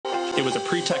It was a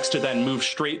pretext to then move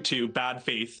straight to bad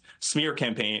faith smear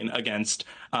campaign against,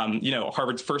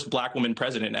 Harvard's first black woman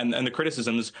president. And the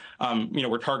criticisms,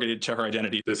 were targeted to her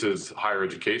identity. This is higher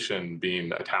education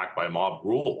being attacked by mob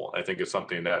rule. I think it's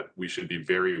something that we should be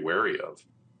very wary of.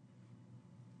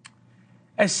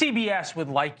 As CBS would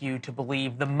like you to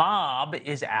believe, the mob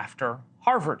is after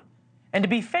Harvard. And to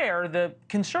be fair, the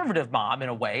conservative mob, in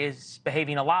a way, is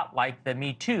behaving a lot like the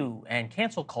Me Too and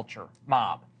cancel culture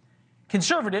mob.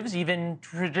 Conservatives, even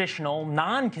traditional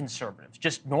non-conservatives,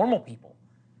 just normal people,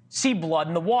 see blood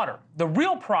in the water. The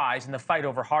real prize in the fight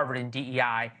over Harvard and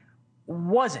DEI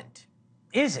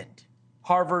isn't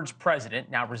Harvard's president,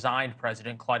 now resigned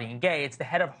president, Claudine Gay. It's the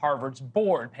head of Harvard's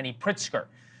board, Penny Pritzker.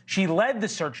 She led the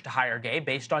search to hire Gay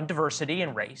based on diversity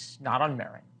and race, not on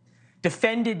merit,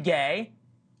 defended Gay,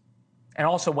 and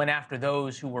also went after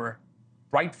those who were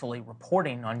rightfully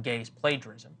reporting on Gay's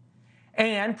plagiarism.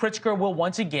 And Pritzker will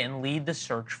once again lead the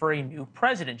search for a new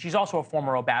president. She's also a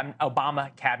former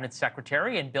Obama cabinet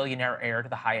secretary and billionaire heir to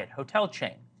the Hyatt hotel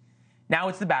chain. Now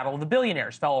it's the battle of the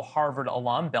billionaires. Fellow Harvard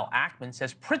alum Bill Ackman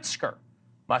says Pritzker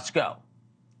must go.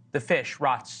 The fish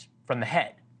rots from the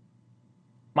head.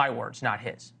 My words, not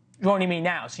his. Joining me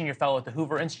now, senior fellow at the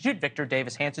Hoover Institute,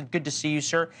 Davis Hanson. Good to see you,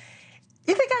 sir.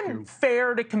 You think I'm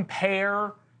fair to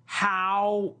compare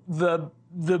how the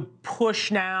push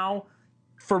now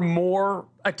for more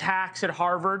attacks at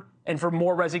Harvard and for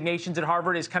more resignations at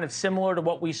Harvard is kind of similar to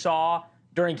what we saw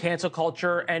during cancel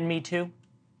culture and Me Too?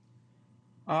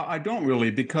 I don't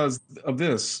really, because of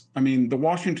this. I mean, the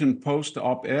Washington Post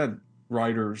op-ed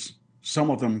writers, some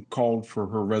of them called for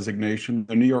her resignation.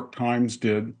 The New York Times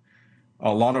did.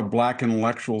 A lot of black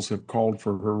intellectuals have called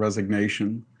for her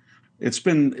resignation. It's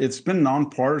been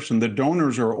nonpartisan. The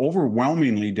donors are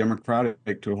overwhelmingly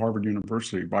Democratic to Harvard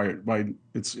University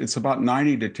it's about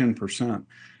 90 to 10%,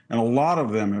 and a lot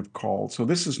of them have called. So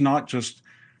this is not just.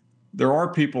 There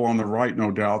are people on the right, no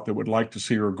doubt, that would like to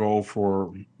see her go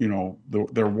for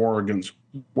their war against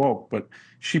woke, but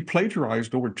she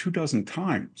plagiarized over 24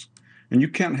 times, and you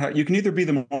can either be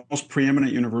the most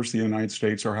preeminent university in the United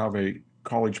States or have a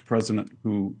college president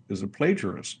who is a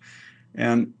plagiarist.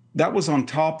 And that was on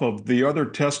top of the other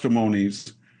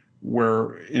testimonies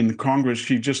where in Congress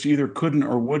she just either couldn't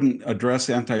or wouldn't address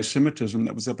anti-Semitism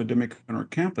that was epidemic on our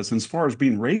campus. And as far as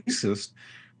being racist,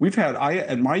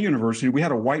 at my university, we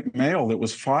had a white male that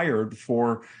was fired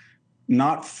for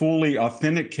not fully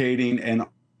authenticating an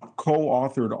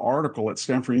co-authored article at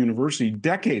Stanford University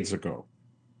decades ago,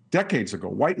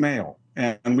 white male.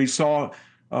 And we saw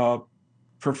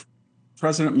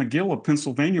President McGill of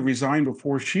Pennsylvania resigned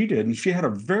before she did, and she had a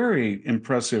very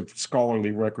impressive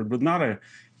scholarly record with not a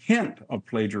hint of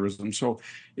plagiarism. So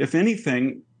if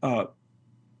anything,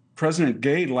 President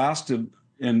Gay lasted,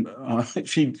 and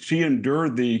she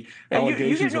endured the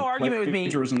allegations of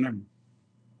plagiarism.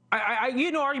 You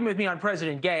had no argument with me on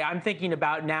President Gay. I'm thinking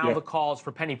about now the calls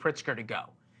for Penny Pritzker to go.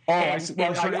 Oh, I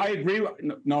agree.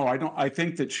 No, I don't. I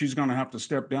think that she's going to have to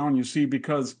step down, you see,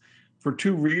 because for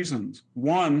two reasons.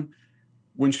 One,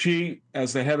 when she,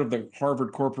 as the head of the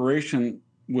Harvard Corporation,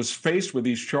 was faced with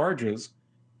these charges,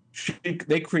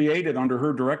 they created under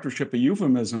her directorship a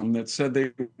euphemism that said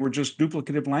they were just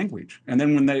duplicative language. And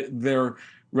then when the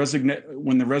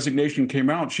resignation came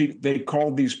out, they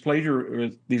called these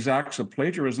acts of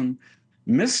plagiarism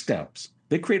missteps.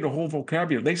 They created a whole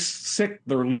vocabulary. They sicked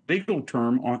their legal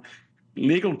team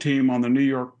on the New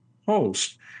York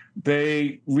Post.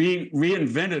 They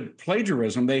reinvented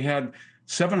plagiarism. They had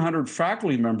 700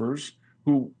 faculty members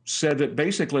who said that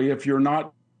basically if you're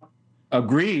not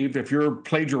aggrieved, if you're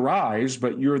plagiarized,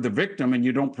 but you're the victim and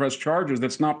you don't press charges,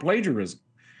 that's not plagiarism.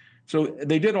 So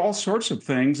they did all sorts of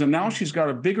things, and now she's got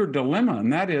a bigger dilemma,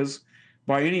 and that is,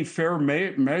 by any fair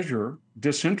measure,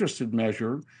 disinterested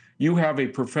measure, you have a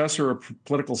professor of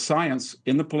political science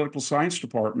in the political science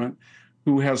department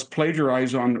who has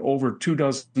plagiarized on over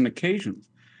 24 occasions.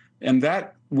 And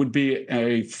that would be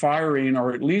a firing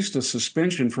or at least a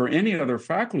suspension for any other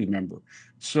faculty member.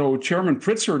 So Chairman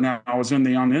Pritzker now is in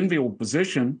the unenviable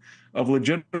position of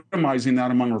legitimizing that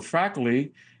among her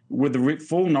faculty with the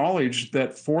full knowledge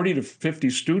that 40 to 50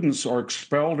 students are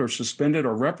expelled or suspended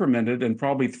or reprimanded, and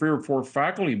probably 3 or 4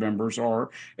 faculty members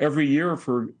are every year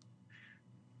for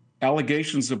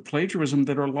allegations of plagiarism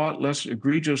that are a lot less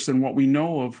egregious than what we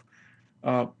know of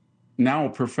now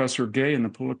Professor Gay in the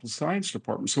political science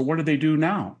department. So what do they do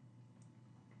now?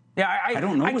 Yeah, I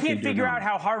don't know. I can't figure out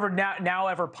how Harvard now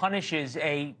ever punishes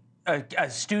a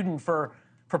student for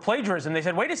plagiarism. They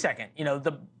said, wait a second,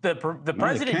 the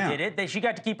president did it. She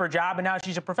got to keep her job, and now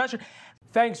she's a professor.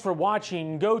 Thanks for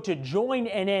watching. Go to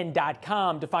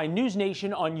joinnn.com to find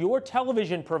NewsNation on your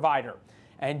television provider.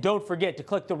 And don't forget to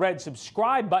click the red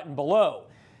subscribe button below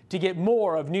to get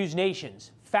more of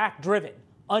NewsNation's fact-driven,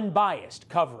 unbiased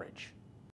coverage.